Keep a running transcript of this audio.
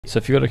So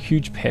if you've got a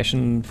huge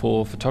passion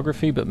for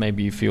photography, but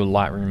maybe you feel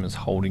Lightroom is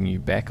holding you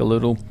back a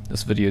little,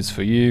 this video is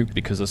for you,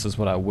 because this is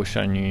what I wish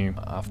I knew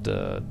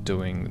after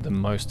doing the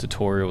most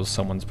tutorials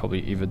someone's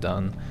probably ever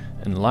done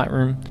in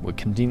Lightroom. We're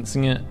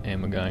condensing it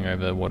and we're going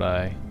over what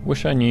I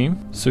wish I knew.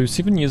 So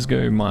 7 years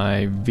ago,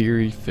 my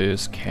very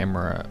first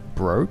camera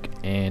broke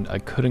and I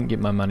couldn't get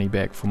my money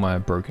back for my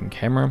broken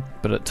camera,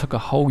 but it took a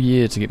whole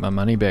year to get my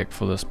money back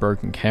for this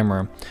broken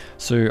camera.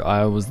 So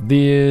I was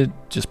there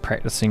just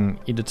practicing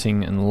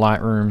editing in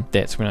Lightroom.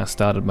 That's when I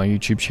started my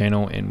YouTube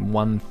channel, and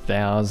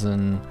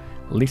 1,000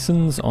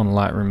 lessons on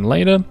Lightroom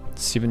later,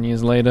 7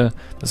 years later,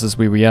 this is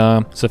where we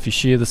are. So if you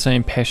share the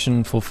same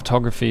passion for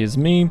photography as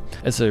me,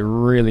 it's a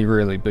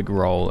really big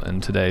role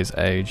in today's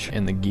age,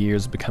 and the gear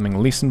is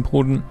becoming less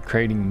important.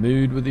 Creating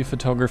mood with your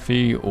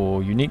photography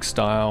or unique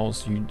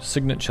styles,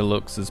 signature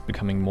looks is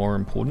becoming more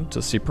important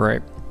to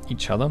separate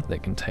each other.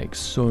 That can take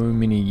so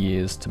many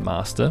years to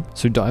master.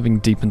 So diving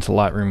deep into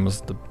Lightroom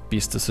was the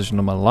best decision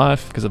of my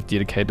life, because I've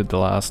dedicated the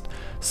last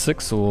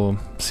 6 or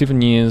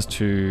 7 years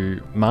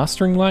to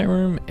mastering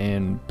Lightroom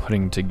and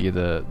putting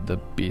together the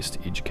best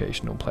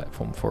educational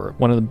platform for it.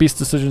 One of the best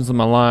decisions of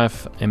my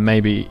life, and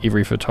maybe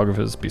every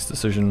photographer's best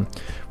decision,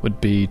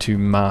 would be to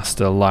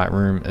master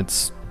Lightroom.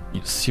 It's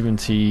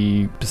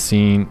 70%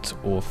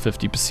 or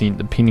 50%,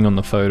 depending on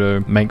the photo,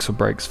 makes or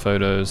breaks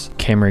photos.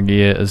 Camera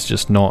gear is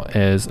just not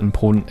as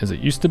important as it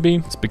used to be.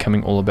 It's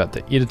becoming all about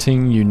the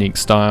editing, unique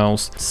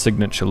styles,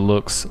 signature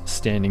looks,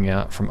 standing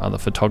out from other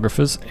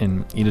photographers,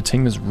 and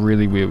editing is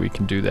really where we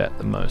can do that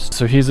the most.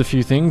 So here's a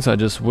few things I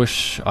just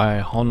wish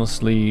I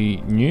honestly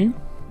knew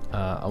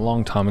a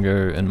long time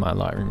ago in my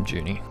Lightroom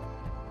journey.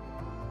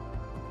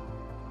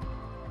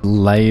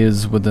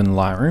 Layers within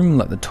Lightroom,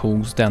 like the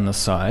tools down the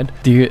side,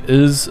 there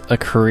is a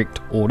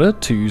correct order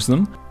to use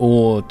them,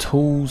 or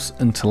tools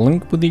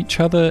interlink with each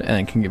other,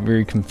 and it can get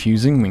very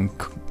confusing when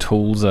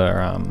tools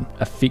are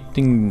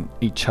affecting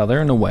each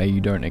other in a way you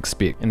don't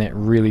expect, and that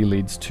really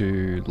leads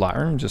to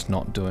Lightroom just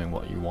not doing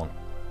what you want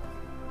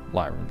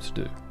Lightroom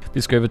to do.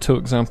 Let's go over 2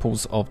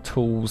 examples of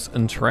tools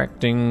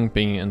interacting,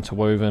 being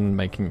interwoven,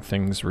 making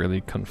things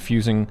really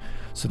confusing.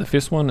 So the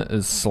first one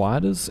is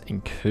sliders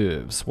and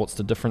curves. What's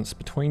the difference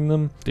between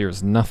them? There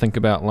is nothing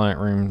about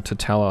Lightroom to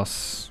tell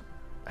us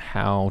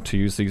how to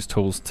use these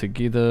tools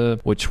together,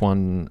 which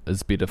one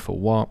is better for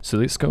what. So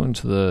let's go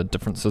into the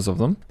differences of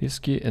them. Let's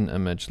get an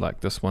image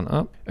like this one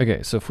up.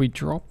 Okay, so if we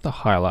drop the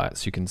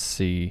highlights, we can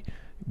see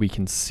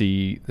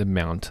the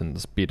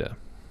mountains better.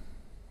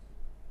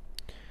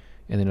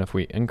 And then if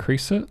we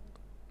increase it,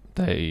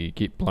 they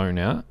get blown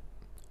out,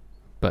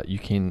 but you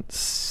can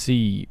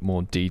see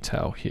more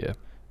detail here.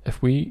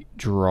 If we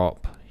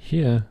drop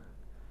here,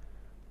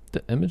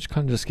 the image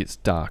kind of just gets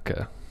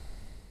darker,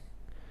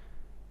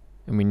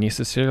 and we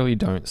necessarily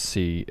don't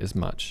see as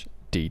much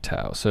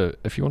detail. So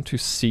if you want to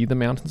see the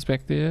mountains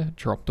back there,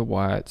 drop the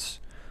whites,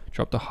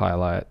 drop the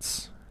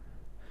highlights,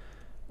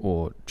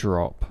 or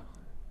drop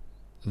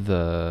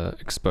the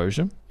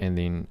exposure. And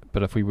then,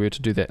 but if we were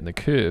to do that in the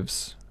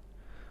curves,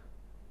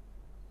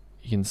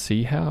 you can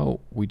see how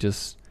we're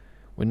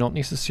not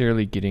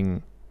necessarily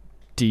getting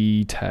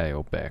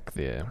detail back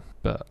there,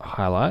 but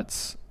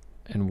highlights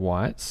and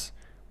whites,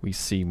 we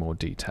see more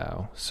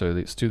detail. So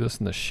let's do this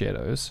in the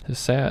shadows. Let's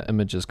say our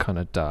image is kind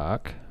of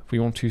dark. If we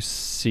want to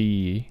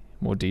see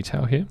more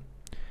detail here,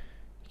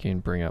 you can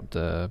bring up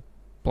the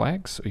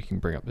blacks, or you can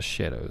bring up the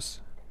shadows.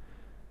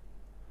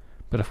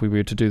 But if we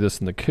were to do this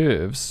in the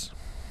curves,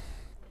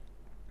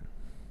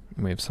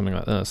 and we have something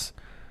like this,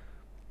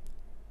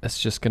 it's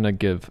just going to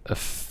give a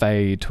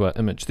fade to our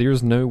image. There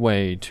is no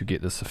way to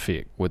get this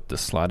effect with the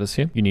sliders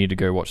here. You need to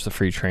go watch the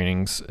free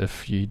trainings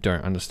if you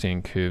don't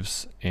understand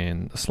curves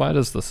and the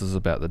sliders. This is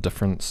about the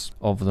difference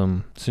of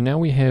them. So now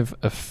we have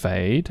a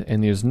fade,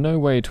 and there's no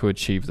way to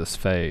achieve this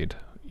fade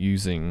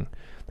using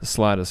the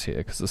sliders here,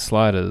 because the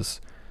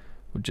sliders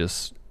would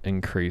just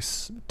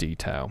increase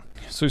detail.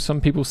 So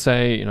some people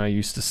say, and I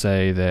used to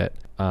say, that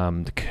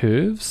the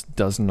curves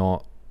does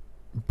not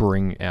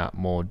bring out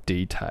more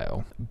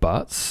detail,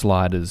 but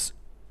sliders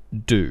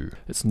do.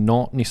 It's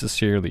not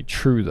necessarily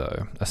true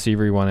though. I see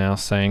everyone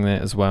else saying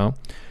that as well.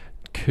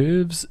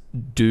 Curves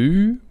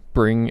do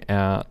bring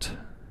out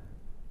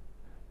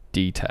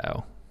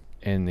detail,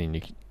 and then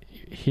you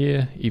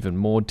here even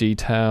more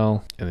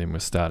detail, and then we're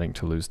starting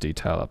to lose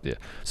detail up there.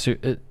 So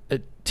it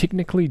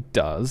technically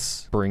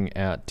does bring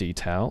out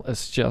detail.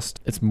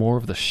 It's more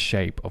of the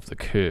shape of the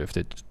curve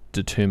that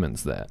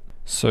determines that.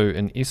 So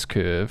an S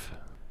curve,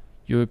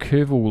 your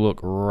curve will look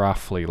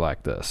roughly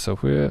like this. So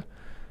if we're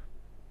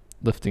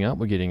lifting up,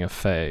 we're getting a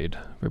fade.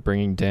 We're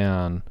bringing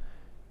down,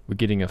 we're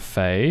getting a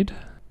fade,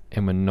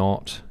 and we're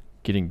not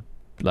getting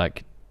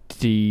like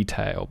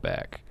detail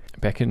back.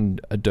 Back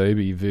in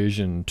Adobe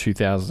version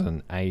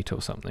 2008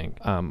 or something,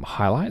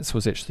 highlights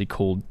was actually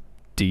called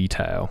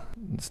detail.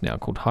 It's now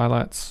called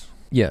highlights.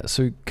 Yeah,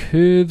 so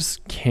curves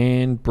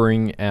can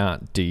bring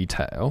out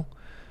detail,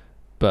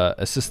 but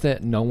it's just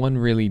that no one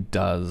really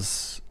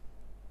does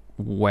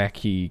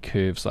wacky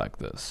curves like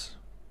this.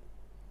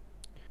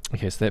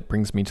 Okay, so that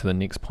brings me to the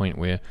next point,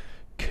 where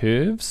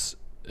curves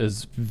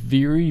is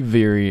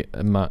very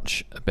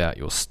much about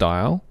your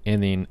style,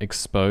 and then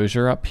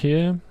exposure up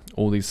here,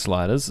 all these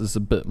sliders, is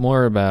a bit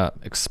more about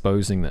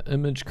exposing the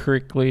image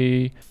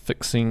correctly,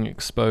 fixing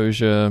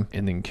exposure,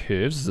 and then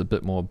curves is a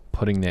bit more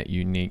putting that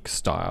unique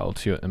style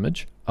to your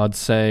image, I'd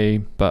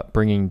say. But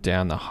bringing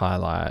down the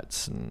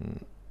highlights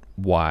and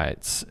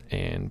whites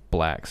and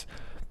blacks,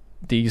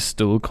 these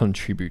still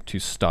contribute to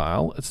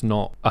style. It's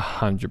not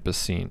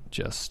 100%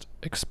 just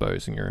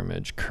exposing your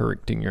image,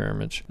 correcting your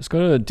image. It's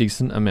got a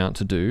decent amount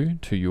to do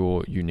to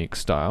your unique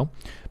style,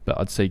 but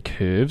I'd say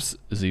curves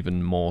is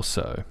even more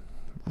so.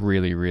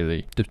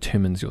 Really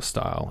determines your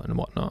style and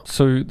whatnot.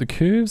 So the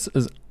curves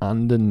is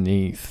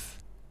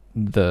underneath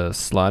the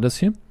sliders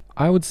here.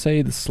 I would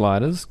say the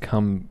sliders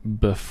come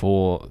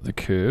before the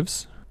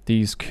curves.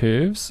 These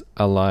curves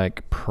are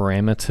like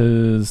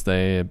parameters,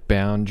 they're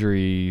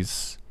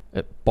boundaries.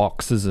 It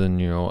boxes in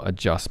your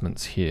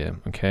adjustments here,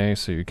 okay?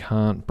 So you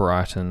can't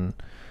brighten.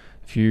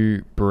 If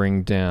you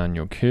bring down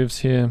your curves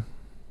here,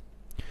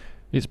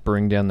 let's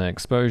bring down the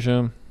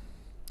exposure,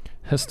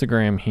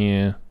 histogram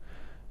here,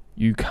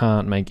 you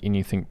can't make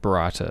anything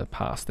brighter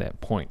past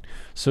that point.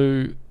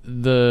 So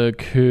the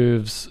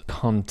curves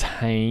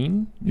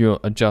contain your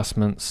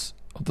adjustments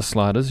of the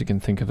sliders. You can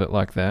think of it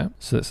like that.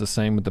 So it's the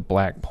same with the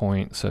black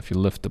point. So if you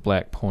lift the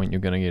black point, you're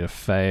going to get a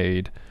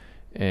fade.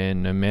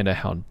 And no matter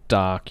how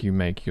dark you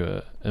make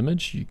your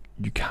image,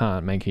 you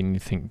can't make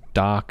anything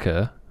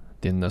darker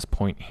than this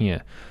point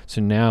here. So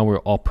now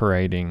we're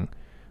operating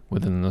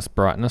within this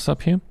brightness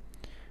up here.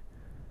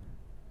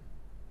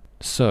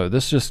 So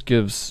this just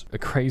gives a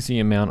crazy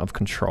amount of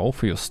control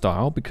for your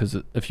style, because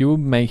if you're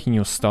making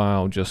your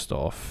style just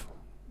off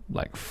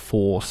like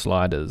 4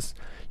 sliders,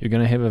 you're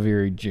going to have a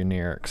very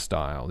generic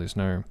style. There's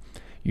no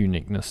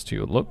uniqueness to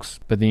your looks.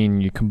 But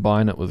then you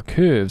combine it with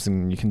curves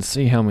and you can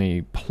see how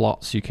many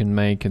plots you can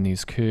make in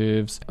these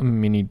curves,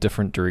 many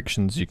different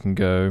directions you can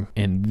go.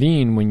 And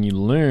then when you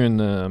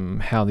learn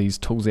how these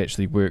tools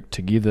actually work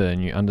together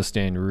and you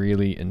understand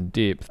really in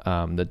depth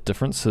the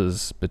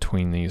differences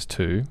between these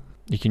two,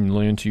 you can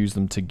learn to use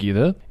them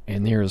together.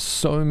 And there are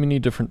so many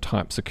different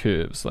types of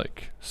curves,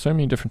 like so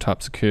many different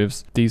types of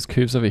curves. These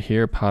curves over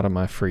here are part of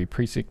my free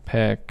preset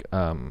pack,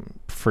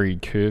 free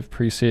curve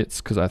presets,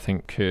 because I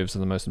think curves are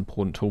the most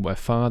important tool by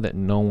far that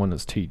no one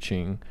is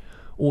teaching.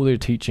 Or they're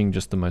teaching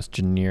just the most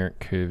generic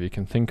curve you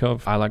can think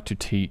of. I like to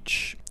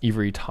teach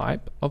every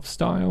type of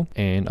style,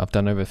 and I've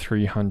done over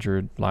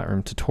 300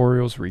 Lightroom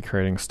tutorials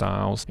recreating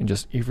styles, and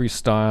just every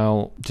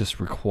style just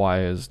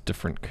requires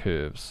different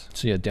curves.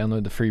 So yeah,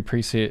 download the free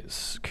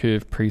presets,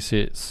 curve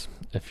presets,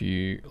 if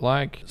you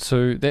like.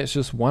 So that's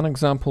just one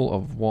example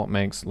of what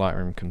makes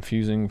Lightroom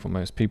confusing for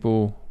most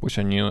people. Wish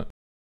I knew it.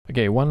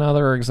 Okay, one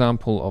other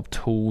example of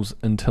tools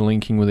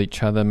interlinking with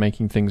each other,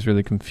 making things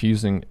really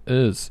confusing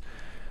is,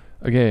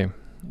 okay,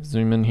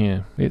 zoom in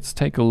here. Let's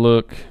take a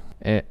look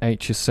at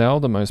HSL,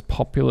 the most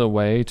popular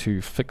way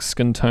to fix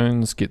skin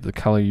tones, get the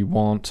color you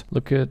want.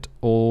 Look at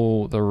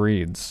all the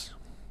reds.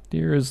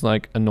 There is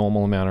like a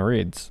normal amount of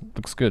reds.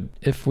 Looks good.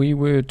 If we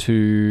were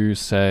to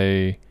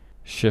say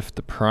shift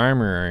the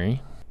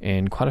primary,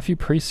 and quite a few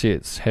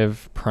presets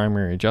have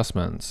primary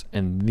adjustments,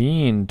 and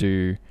then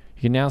you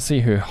can now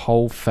see her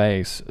whole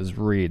face is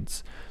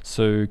reds.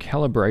 So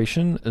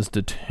calibration is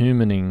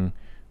determining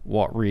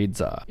what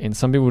reds are, and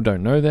some people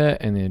don't know that,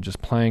 and they're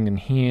just playing in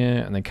here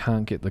and they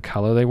can't get the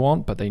color they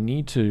want, but they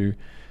need to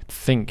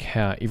think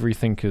how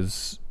everything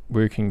is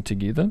working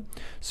together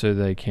so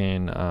they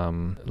can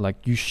like,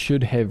 you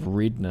should have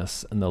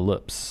redness in the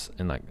lips,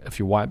 and like if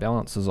your white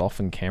balance is off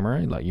in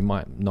camera, like you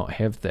might not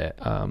have that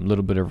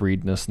little bit of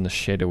redness in the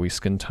shadowy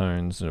skin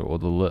tones or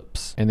the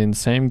lips. And then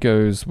same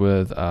goes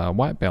with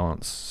white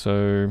balance.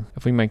 So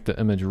if we make the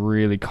image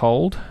really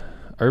cold,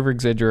 over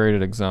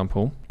exaggerated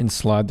example, and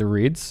slide the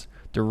reds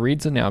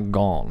are now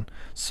gone.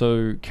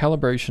 So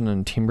calibration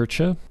and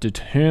temperature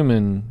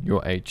determine your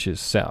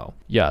HSL.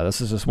 Yeah,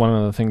 this is just one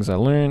of the things I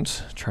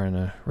learned trying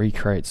to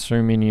recreate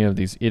so many of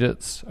these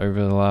edits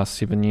over the last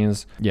 7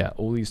 years. Yeah,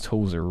 all these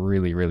tools are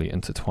really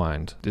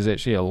intertwined. There's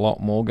actually a lot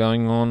more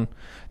going on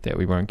that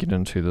we won't get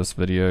into this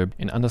video,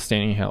 and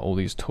understanding how all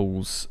these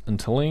tools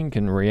interlink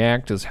and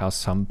react is how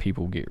some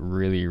people get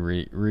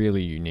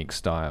really unique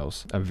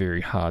styles, are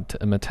very hard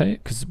to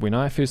imitate. Because when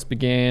I first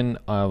began,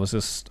 I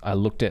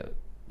looked at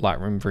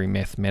Lightroom very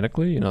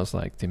mathematically, and I was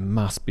like, there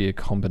must be a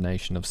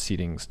combination of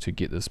settings to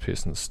get this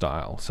person's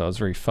style. So I was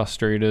very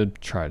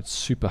frustrated, tried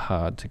super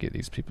hard to get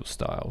these people's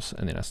styles,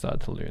 and then I started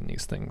to learn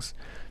these things.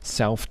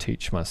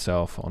 Self-teach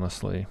myself,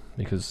 honestly,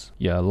 because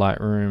yeah,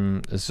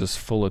 Lightroom is just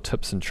full of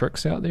tips and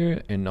tricks out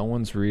there, and no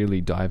one's really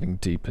diving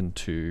deep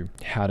into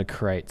how to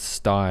create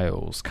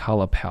styles,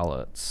 color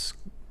palettes,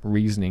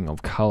 reasoning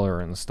of color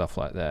and stuff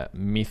like that,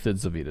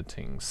 methods of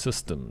editing,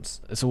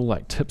 systems. It's all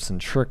like tips and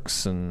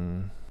tricks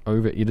and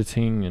over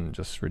editing and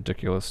just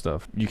ridiculous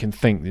stuff. You can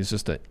think there's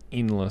just an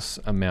endless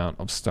amount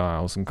of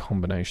styles and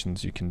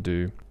combinations you can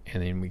do,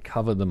 and then we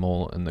cover them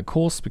all in the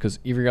course, because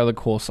every other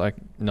course I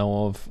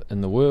know of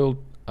in the world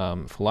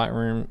for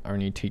Lightroom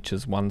only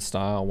teaches one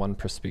style, one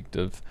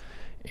perspective,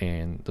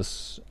 And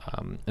this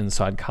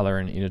inside color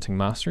and editing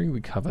mastery,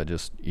 we cover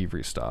just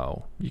every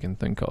style you can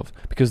think of,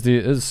 because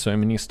there is so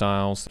many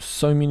styles,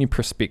 so many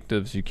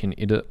perspectives you can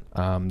edit.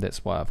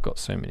 That's why I've got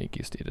so many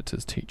guest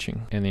editors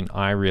teaching. And then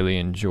I really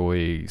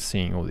enjoy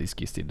seeing all these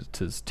guest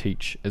editors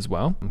teach as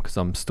well, because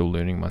I'm still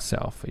learning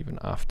myself even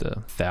after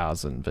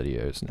 1,000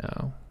 videos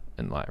now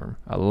in Lightroom.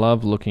 I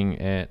love looking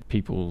at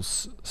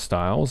people's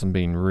styles and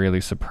being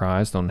really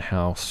surprised on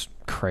how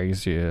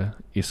crazier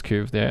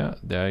S-curve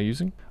they're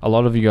using. A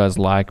lot of you guys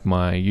like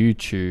my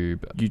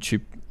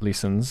YouTube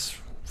lessons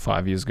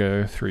 5 years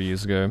ago, 3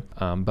 years ago,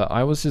 but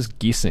I was just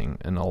guessing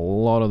in a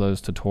lot of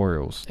those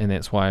tutorials, and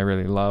that's why I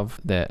really love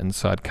that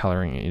inside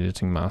coloring and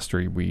editing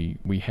mastery.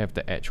 We have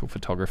the actual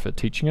photographer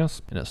teaching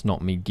us, and it's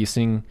not me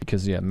guessing,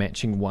 because yeah,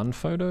 matching one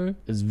photo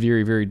is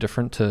very, very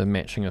different to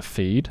matching a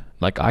feed.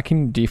 Like, I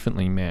can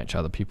definitely match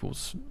other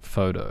people's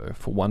photo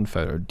for one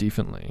photo,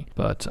 definitely,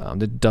 but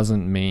that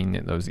doesn't mean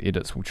that those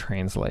edits will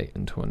translate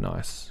into a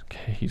nice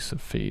cohesive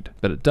feed.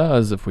 But it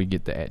does if we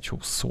get the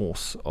actual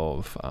source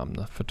of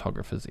the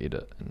photographer's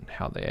edit and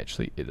how they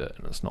actually edit,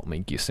 and it's not me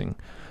guessing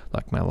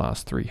like my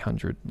last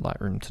 300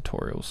 Lightroom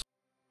tutorials.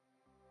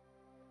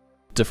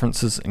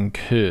 Differences in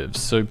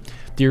curves. So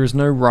there is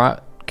no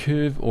right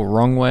curve or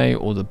wrong way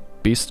or the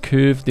best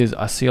curve.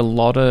 I see a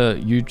lot of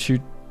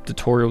YouTube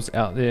tutorials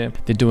out there.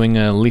 They're doing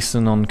a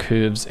lesson on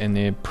curves and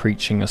they're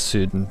preaching a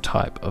certain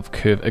type of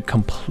curve. It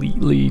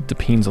completely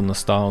depends on the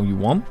style you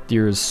want.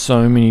 There is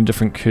so many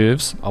different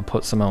curves. I'll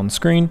put some on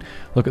screen.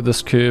 Look at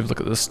this curve, look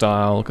at this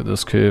style, look at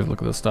this curve,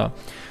 look at this style.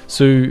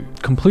 So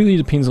completely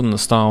depends on the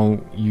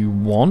style you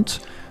want.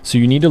 So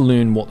you need to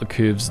learn what the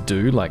curves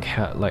do, like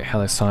how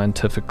they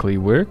scientifically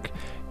work,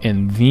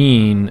 and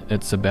then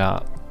it's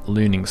about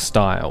learning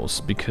styles,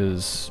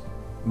 because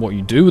what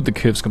you do with the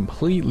curves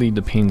completely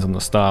depends on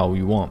the style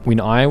you want. When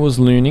I was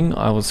learning,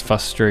 I was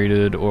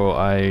frustrated, or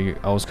I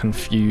was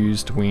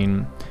confused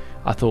when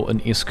I thought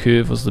an S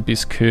curve was the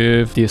best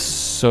curve. They're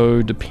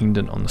so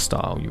dependent on the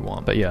style you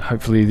want. But yeah,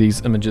 hopefully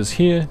these images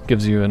here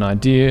gives you an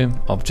idea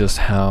of just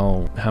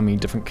how many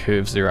different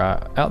curves there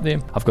are out there.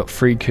 I've got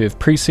free curve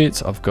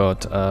presets, I've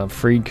got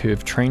free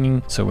curve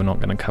training, so we're not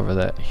going to cover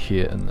that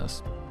here in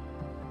this.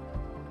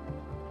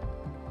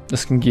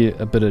 This can get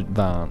a bit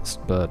advanced,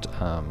 but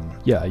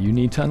yeah, you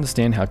need to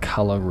understand how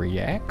color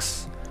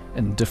reacts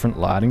in different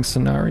lighting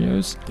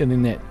scenarios, and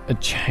then it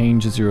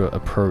changes your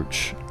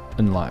approach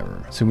in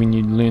Lightroom. So when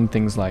you learn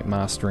things like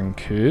mastering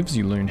curves,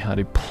 you learn how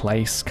to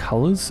place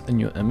colors in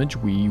your image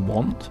where you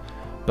want.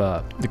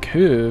 But the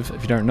curve,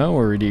 if you don't know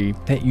already,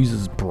 that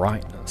uses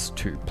brightness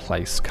to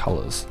place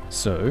colors.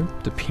 So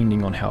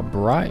depending on how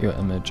bright your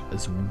image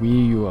is, where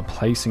you are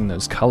placing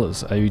those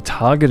colors. Are you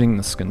targeting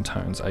the skin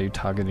tones? Are you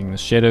targeting the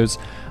shadows?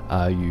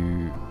 Are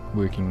you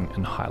working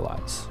in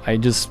highlights? I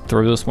just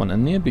throw this one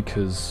in there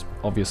because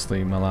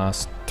obviously my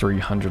last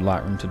 300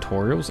 Lightroom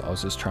tutorials, I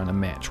was just trying to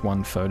match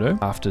one photo.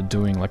 After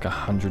doing like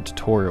 100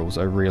 tutorials,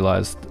 I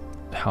realized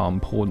how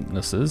important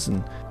this is,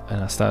 and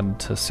I started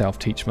to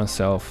self-teach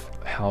myself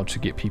how to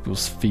get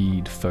people's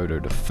feed photo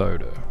to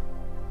photo.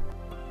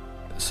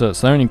 So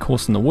it's the only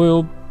course in the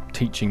world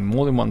teaching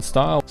more than one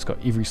style. It's got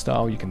every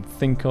style you can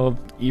think of.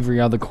 Every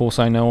other course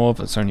I know of,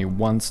 it's only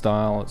one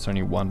style, it's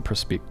only one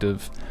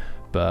perspective.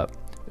 But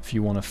if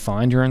you want to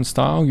find your own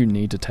style, you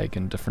need to take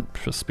in different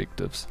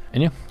perspectives.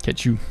 And yeah,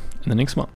 catch you in the next one.